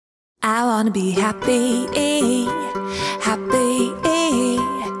wanna be happy, happy,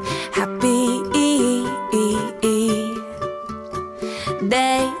 happy,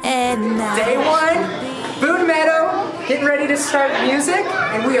 day and night. Day one, Boone Meadow, getting ready to start music,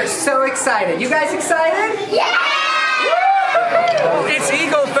 and we are so excited. You guys excited? Yeah! It's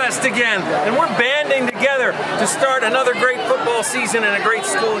Eagle Fest again, and we're banding together to start another great football season and a great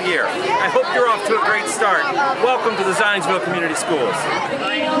school year. I hope you're off to a great start. Welcome to the Zionsville Community Schools.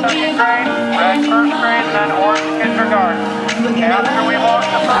 Second grade, red first grade, then orange kindergarten. After we walk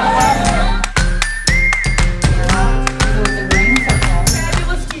the first lap.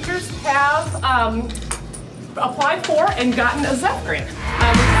 Fabulous teachers have applied for and gotten a ZEF grant.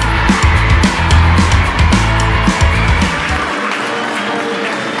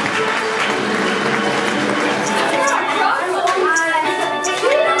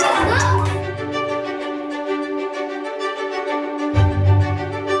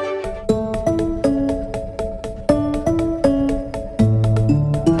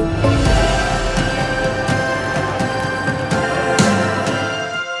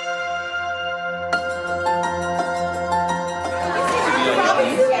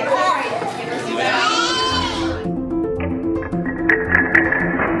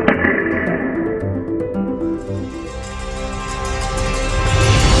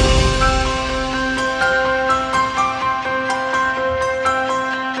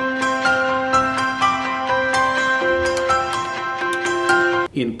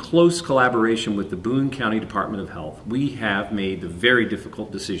 In close collaboration with the Boone County Department of Health, we have made the very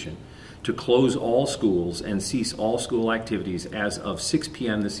difficult decision to close all schools and cease all school activities as of 6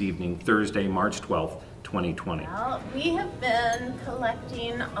 p.m. this evening, Thursday, March 12th, 2020. Well, we have been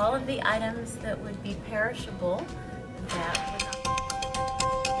collecting all of the items that would be perishable that would not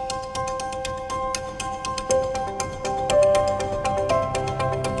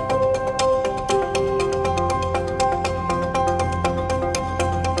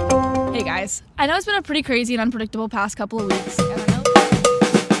Hey guys, I know it's been a pretty crazy and unpredictable past couple of weeks,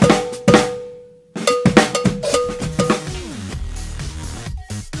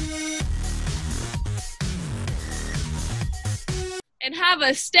 and have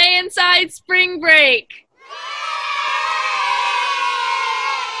a stay inside spring break.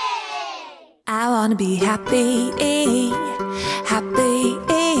 I wanna be happy, happy,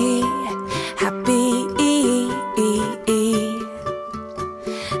 happy,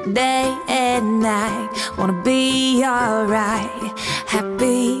 day and night. Wanna be alright,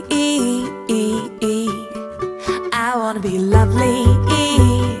 happy,